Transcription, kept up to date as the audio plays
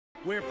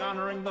We're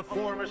honoring the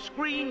former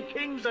screen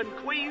kings and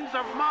queens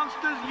of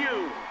Monsters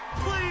U.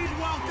 Please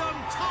welcome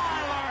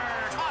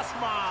Tyler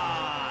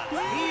Tussman.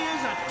 He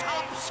is a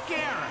top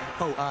scarer.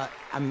 Oh,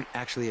 I'm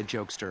actually a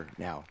jokester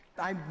now.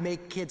 I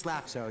make kids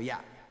laugh, so yeah.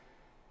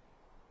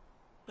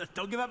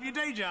 Don't give up your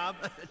day job.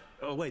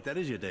 Oh, wait, that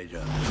is your day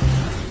job.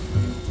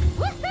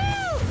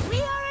 Woohoo! We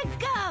are a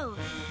go!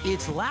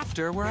 It's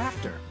laughter we're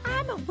after.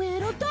 I'm a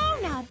little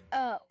donut.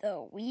 Oh,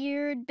 the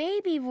weird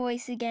baby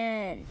voice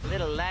again.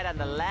 Little light on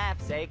the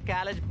laughs, eh,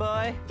 college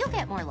boy? You'll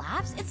get more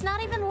laughs. It's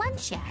not even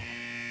lunch yet.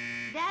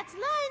 That's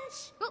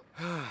lunch.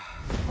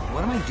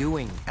 What am I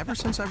doing? Ever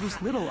since I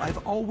was little,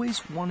 I've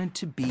always wanted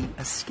to be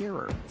a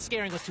scarer.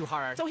 Scaring was too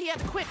hard, so he had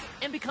to quit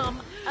and become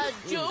a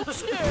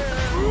jokester.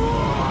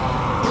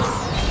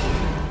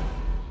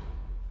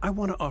 I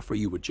want to offer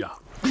you a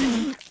job.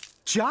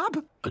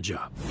 Job? A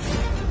job.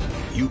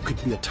 You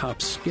could be a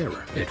top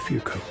scarer at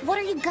Fuco. What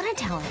are you gonna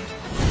tell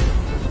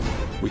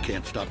him? We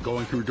can't stop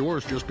going through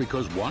doors just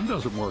because one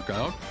doesn't work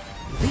out.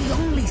 The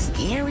only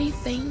scary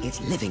thing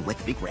is living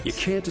with regrets. You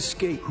can't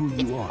escape who you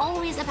It's are.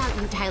 always about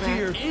you, Tyler.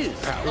 Fear is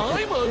power.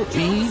 I'm a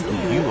Be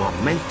who you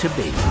are meant to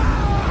be.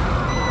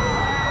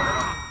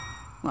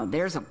 Well,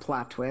 there's a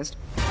plot twist.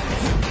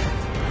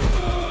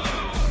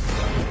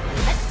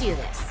 Let's do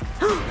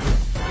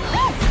this.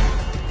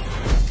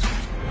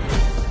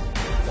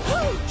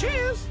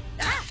 Cheers!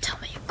 Tell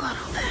me you got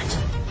all that.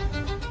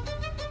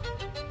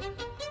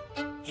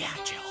 Yeah,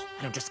 Jill.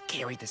 I don't just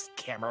carry this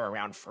camera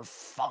around for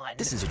fun.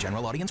 This is a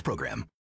general audience program.